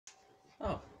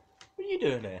Oh, what are you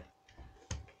doing there?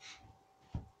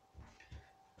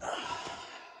 I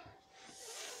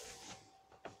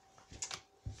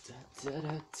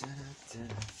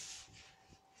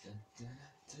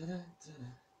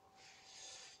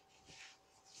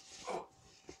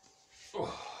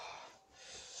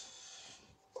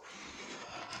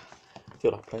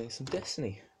feel like playing some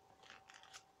Destiny.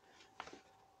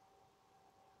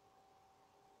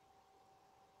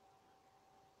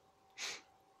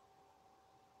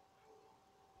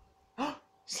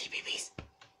 CBBs!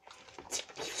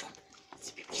 CBBs on!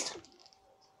 CBBs on!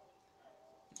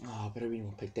 Oh, I better really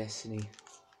want to play Destiny.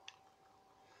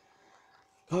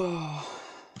 Oh,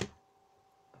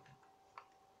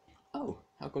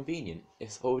 how convenient.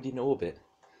 It's already in orbit.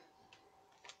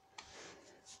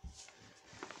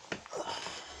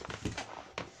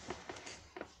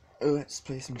 Let's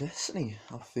play some Destiny.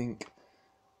 I think.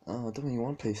 Oh, I don't really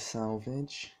want to play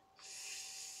Salvage.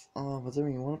 Oh, I don't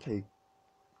really want to play.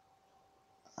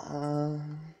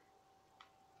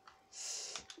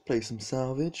 Play some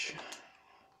Salvage.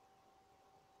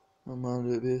 I might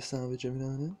do a bit of Salvage every now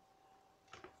and then.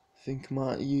 Think I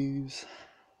might use.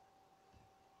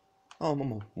 Oh, I'm on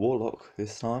my Warlock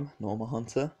this time, not on my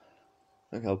Hunter.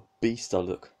 Look how beast I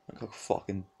look. Look like a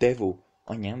fucking devil.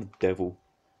 I am the devil.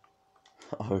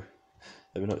 Oh,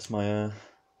 ever noticed my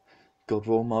God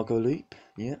Roll Margot Leap?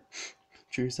 Yeah.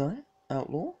 True Sight,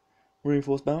 Outlaw,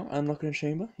 Reinforced Barrel, and Lock in a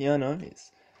Chamber. Yeah, I know,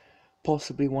 it's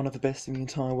possibly one of the best in the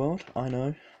entire world. I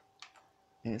know.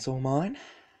 And it's all mine.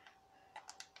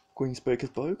 Queensbreaker's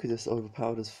Bow, because it's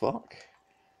overpowered as fuck.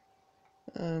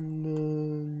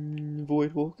 And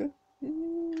Voidwalker.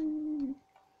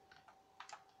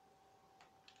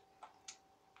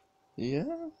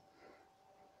 Yeah.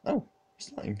 Oh,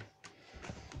 slime.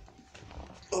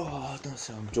 Oh, don't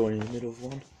say I'm joining in the middle of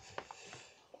one.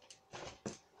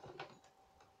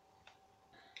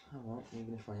 Oh well,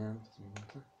 even if I am, doesn't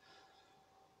matter.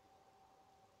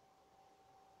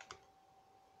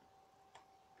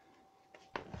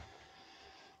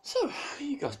 So, how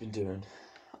you guys been doing?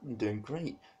 I've been doing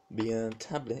great. The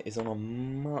tablet is on a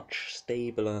much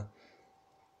stabler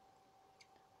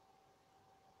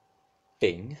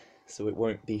thing, so it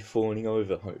won't be falling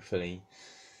over, hopefully.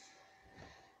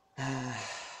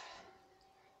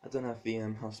 I don't have the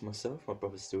house myself. My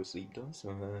brother's still asleep though,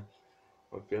 so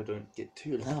hopefully I don't get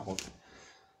too loud,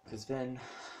 because then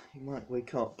he might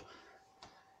wake up,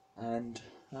 and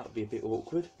that would be a bit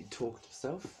awkward. He'd talk to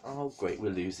himself. Oh great,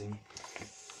 we're losing.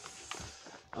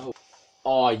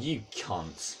 Oh, you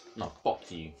cunt. No,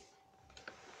 fuck you.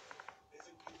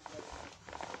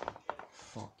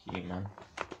 Fuck you, man.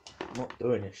 I'm not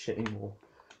doing this shit anymore.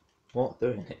 I'm not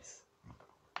doing this.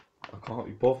 I can't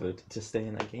be bothered to stay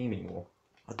in that game anymore.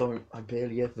 I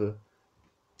barely ever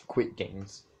quit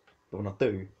games. But when I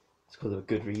do, it's because of a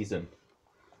good reason.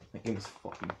 That game was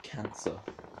fucking cancer.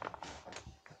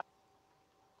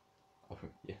 Oh,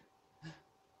 yeah.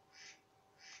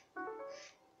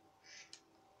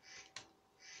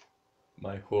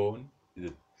 My horn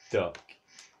is a duck.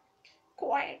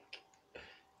 Quack!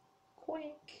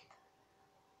 Quack!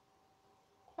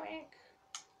 Quack!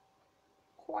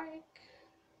 Quack!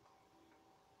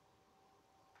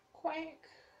 Quack!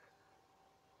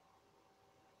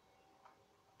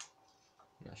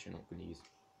 I'm actually not going to use.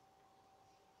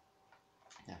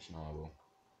 Actually, no, I will.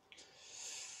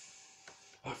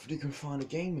 Hopefully, can find a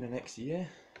game in the next year.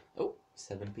 Oh,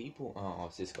 7 people. Oh,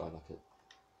 is this guy like a.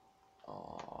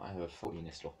 Oh, I have a 40 in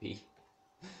a sloppy.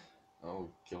 Oh,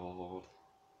 God.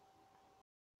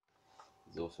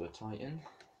 He's also a Titan.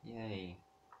 Yay.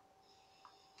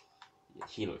 Yeah,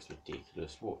 he looks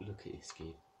ridiculous. What? Look at this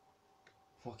kid.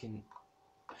 Fucking.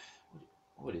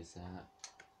 What is that?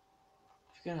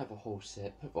 If you're gonna have a whole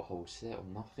set, put the whole set or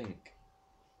nothing.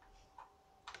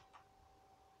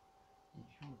 Did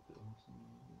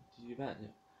you do that? Yeah.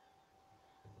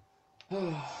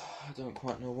 I don't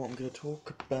quite know what I'm gonna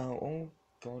talk about. Oh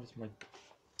God, it's not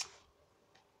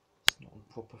in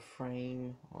proper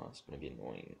frame. Oh, that's gonna be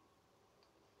annoying.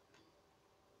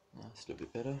 That's a little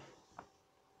bit better.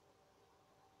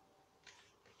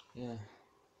 Yeah.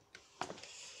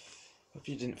 Hope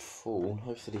you didn't fall.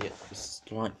 Hopefully it was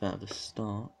like that at the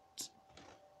start.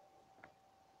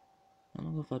 How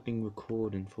long have I been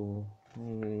recording for?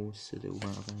 Oh, it's a little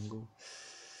out of angle.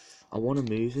 I want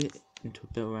to move it into a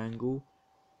better angle,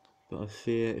 but I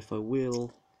fear if I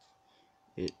will,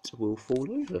 it will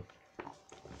fall over.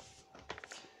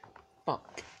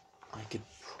 Fuck. I could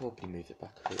probably move it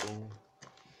back a little.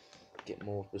 Get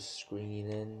more of the screen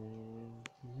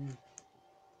in.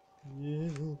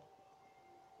 Yeah.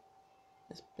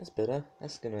 That's better.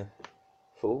 That's gonna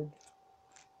fall.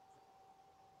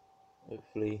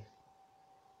 Hopefully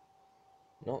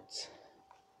not.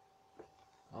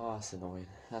 Oh, that's annoying.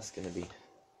 That's gonna be.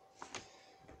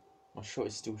 My shot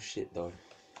is still shit though,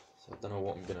 so I don't know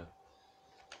what I'm gonna.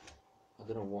 I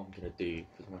don't know what I'm gonna do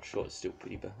because my shot is still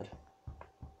pretty bad.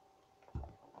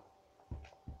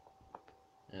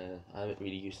 I haven't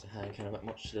really used the hand cannon that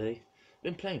much today. I've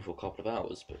been playing for a couple of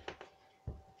hours, but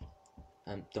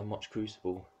I haven't done much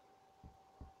Crucible.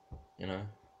 You know.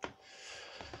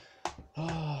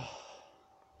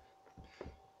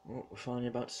 Well, we're finally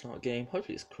about to start a game.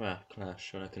 Hopefully it's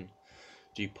Clash when I can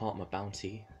do part of my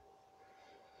bounty.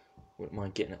 Wouldn't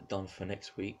mind getting it done for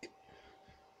next week.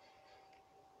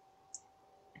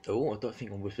 Oh, I don't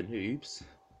think I'm with the noobs.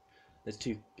 There's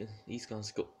two. These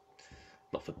guys got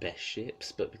not the best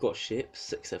ships, but we've got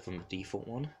ships except for the default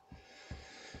one.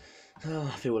 I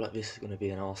feel like this is going to be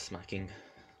an arse smacking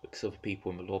because other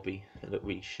people in the lobby that look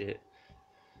really shit.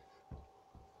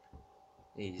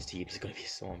 These teams are going to be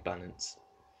so unbalanced,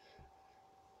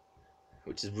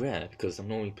 which is rare because I'm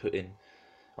normally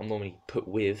put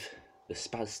with the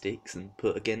spastics and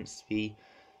put against the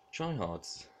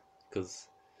tryhards because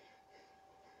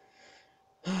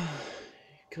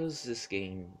this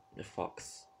game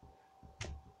fucks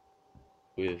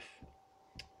with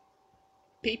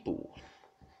people.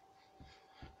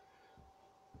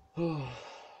 Oh,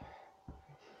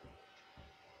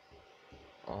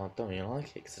 I don't really like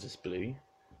it because it's blue.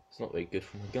 It's not very good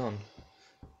from a gun.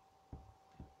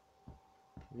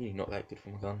 Really not that good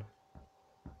from a gun.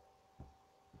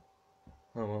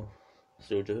 Oh well,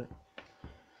 still do it.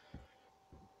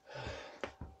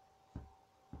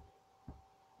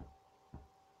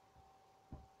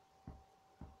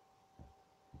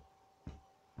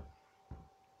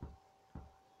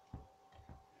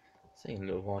 It's taking a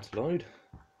little while to load.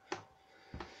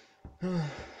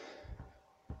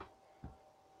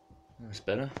 That's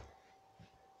better.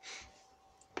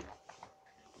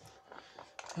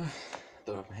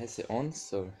 Don't have my headset on,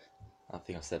 so I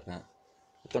think I said that.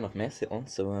 I don't have my headset on,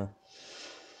 so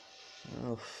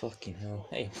oh fucking hell!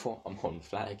 Hey, I'm on the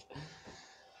flag.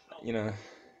 You know,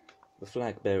 the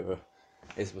flag bearer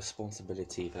is a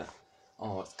responsibility that.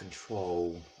 Oh, it's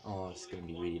control. Oh, it's gonna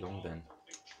be really long then.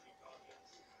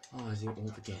 Oh, I didn't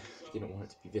want it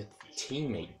to be the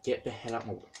teammate. Get the hell out of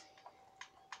my way.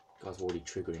 Guy's already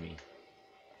triggering me.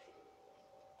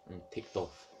 I'm ticked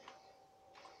off.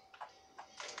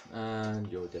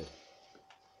 And you're dead.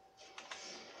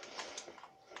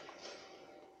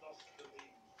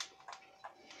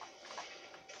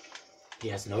 He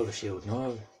has an overshield,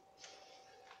 no.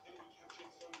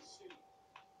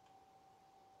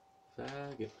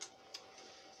 Faggot.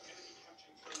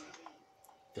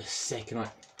 The second I...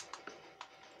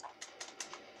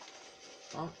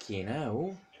 Fucking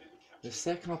hell. The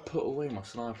second I put away my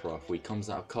sniper rifle, he comes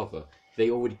out of cover. They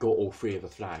already got all three of the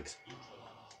flags.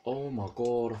 Oh my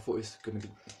god, I thought this was going to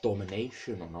be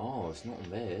domination on ours, not on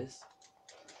theirs.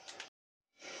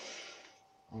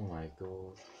 Oh my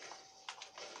god.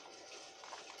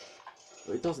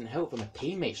 But it doesn't help when my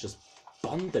teammates just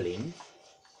bundling.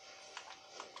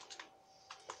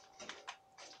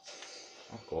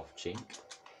 Fuck off, chink.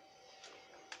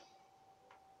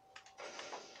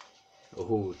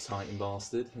 Oh, Titan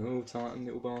bastard. Oh, Titan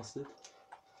little bastard.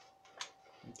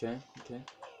 Okay, okay.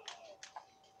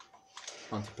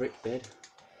 Hunter prick, dead.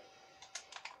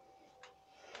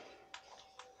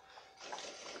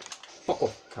 Fuck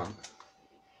off, cunt.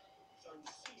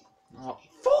 Oh,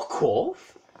 fuck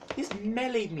off! He's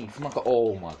meleeed me from like a...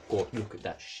 Oh my god, look at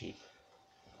that shit.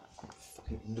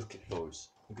 Fucking look at those.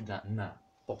 Look at that and that.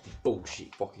 Fucking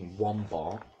bullshit. Fucking one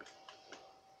bar.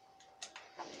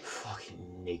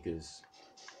 Fucking niggers.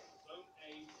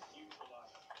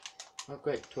 Oh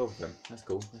great, 12 of them. That's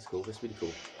cool, that's cool, that's really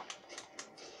cool.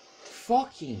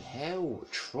 Fucking hell,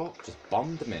 Truck just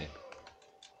bummed me.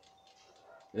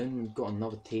 Then we've got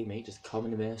another teammate just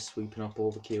coming in there, sweeping up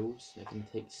all the kills. They can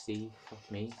take C,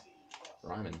 fuck me.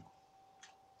 Ryman.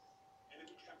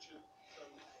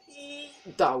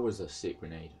 That was a sick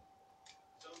grenade.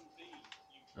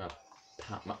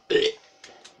 Pat my...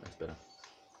 That's better.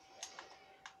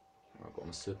 I've got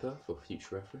my super for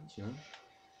future reference, you know.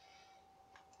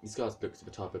 These guys look to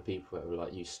the type of people that would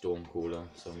like use Stormcaller,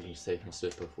 so I'm going to save my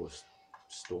super for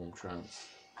Storm Trance.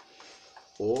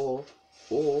 Or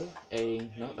a...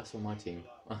 No, that's on my team.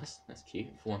 Oh, that's cute.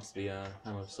 For once the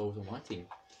Hammer of Souls on my team.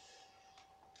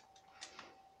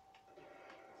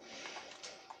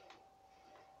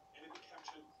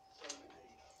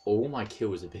 All my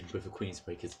kills have been with a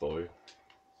Queensbreaker's bow.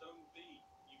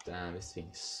 Damn, this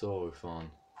thing's so fun.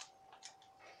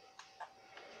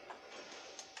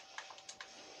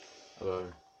 Hello.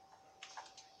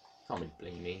 Can't really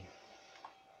blame me.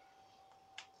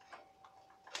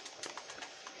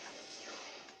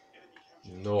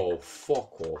 No,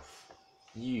 fuck off.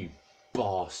 You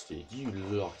bastard. You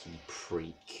lucky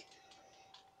freak.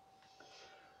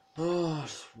 Oh, I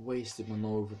just wasted my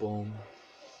Nova Bomb.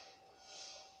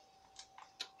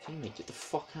 Teammate, get the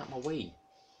fuck out of my way.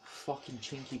 Fucking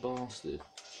chinky bastard.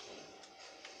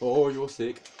 Oh, you're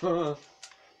sick. There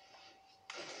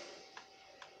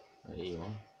you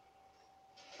are.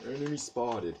 Enemy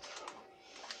spotted.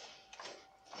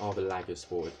 Oh, the lagger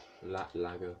spotted.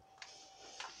 Lagger.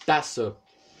 That's a...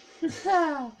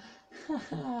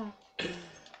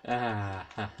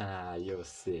 You're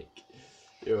sick.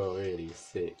 You're really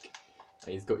sick.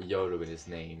 He's got YOLO in his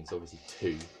name. He's obviously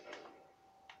 2.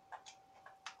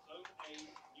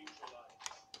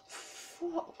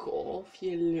 Fuck off,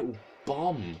 you little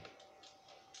bum.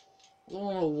 I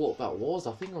don't know what that was.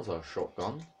 I think it was a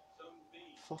shotgun.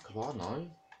 Fuck if I know.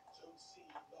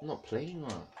 I'm not playing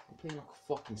that. I'm playing like a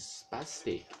fucking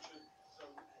spastic.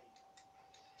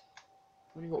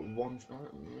 I've only got one. The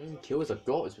only kills I've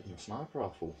got is with my sniper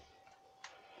rifle.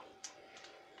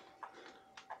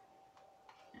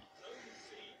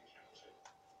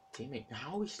 Teammate,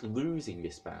 how is he losing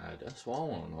this bad? That's what I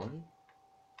want to know.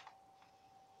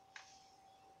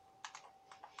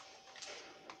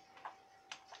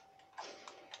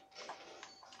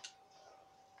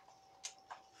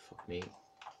 Fuck me.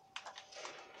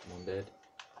 One dead.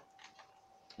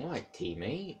 Alright,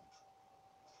 teammate.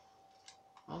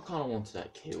 I kind of wanted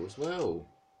that kill as well.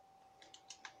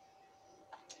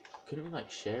 Couldn't we like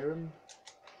share them?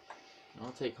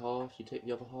 I'll take half, you take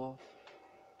the other half.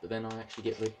 But then I actually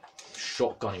get the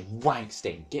shotgunning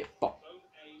Wankstein. Get fucked.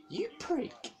 You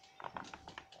prick.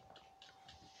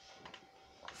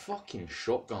 Fucking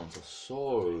shotguns are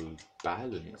so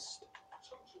balanced.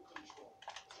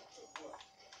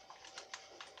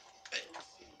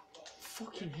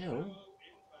 Fucking hell.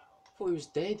 I thought he was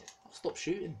dead. I'll stop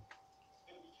shooting.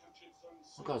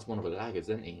 That guy's one of the laggers,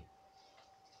 isn't he?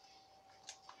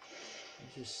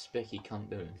 What's this specky cunt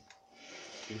doing?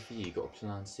 Good for you, got a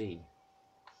plan C.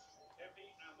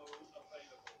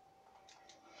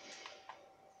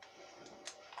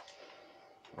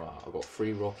 Right, I've got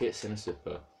 3 rockets and a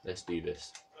super. Let's do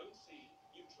this.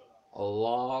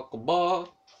 Allah Akbar.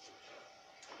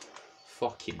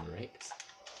 Fucking wrecked.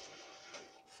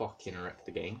 Fucking wrecked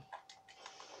the game.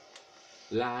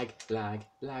 Lag, lag,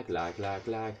 lag, lag, lag,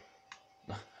 lag.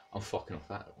 I'm fucking off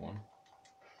that one.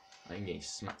 I ain't getting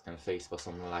smacked in the face by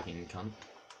some lagging cunt.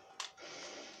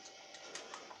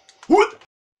 What?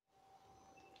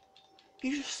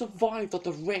 You just survived a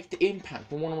direct impact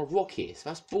from one of my rockets.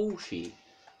 That's bullshit.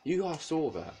 You guys saw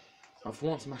that. And for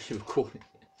once I'm actually recording it.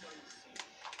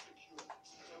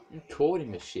 I'm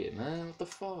recording this shit, man. What the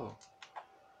fuck?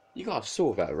 You guys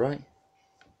saw that, right?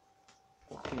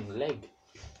 Fucking leg.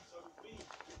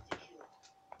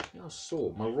 You guys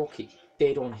saw my rocket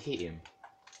dead on hit him.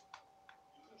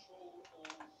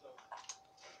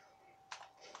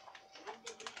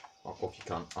 Fuck off, you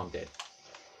cunt. I'm dead.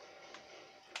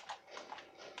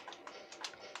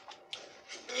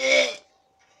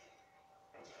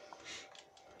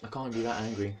 I can't be that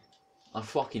angry. I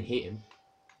fucking hit him.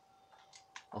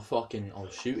 I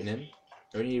was shooting him.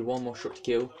 I only need one more shot to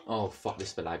kill. Oh, fuck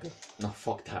this for lagger. No,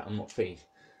 fuck that. I'm not fiend.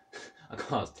 I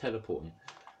can't teleport him.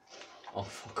 Oh,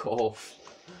 fuck off.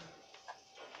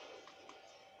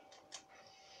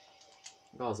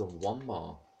 The guy's on 1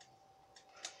 bar.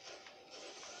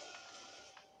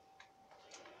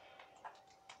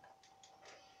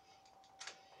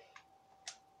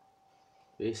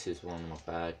 This is one of my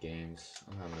bad games.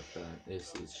 I'm having a bad.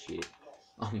 This is shit.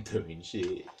 I'm doing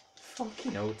shit.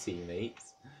 Fucking old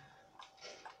teammates.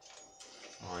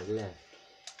 Oh, I left.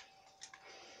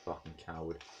 Fucking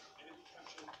coward.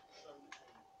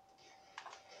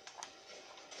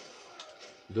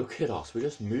 Look at us, we're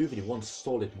just moving in one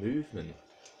solid movement.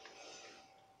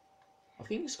 I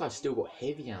think this guy's still got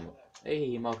heavy ammo.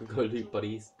 Hey, Marco, go loot,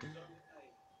 buddies.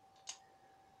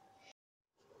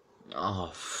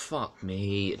 Oh, fuck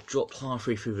me. It dropped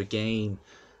halfway through the game.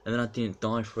 And then I didn't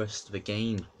die for the rest of the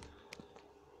game.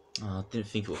 Oh, I didn't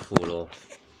think it would fall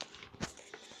off.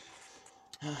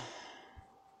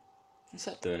 What's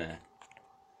that doing there?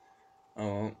 Oh,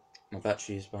 well, my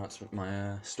battery is about to,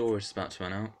 my storage is about to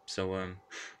run out. So, I think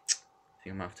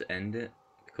I'm gonna have to end it.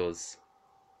 Because,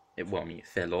 it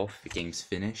fell off. The game's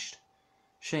finished.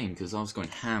 Shame, because I was going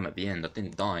ham at the end. I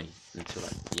didn't die until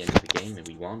like the end of the game and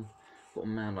we won. Got a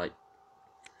man like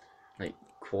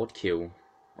quad kill.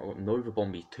 I got Nova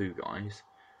Bomb these 2 guys.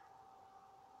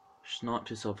 Sniped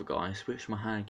this other guy, switched my hand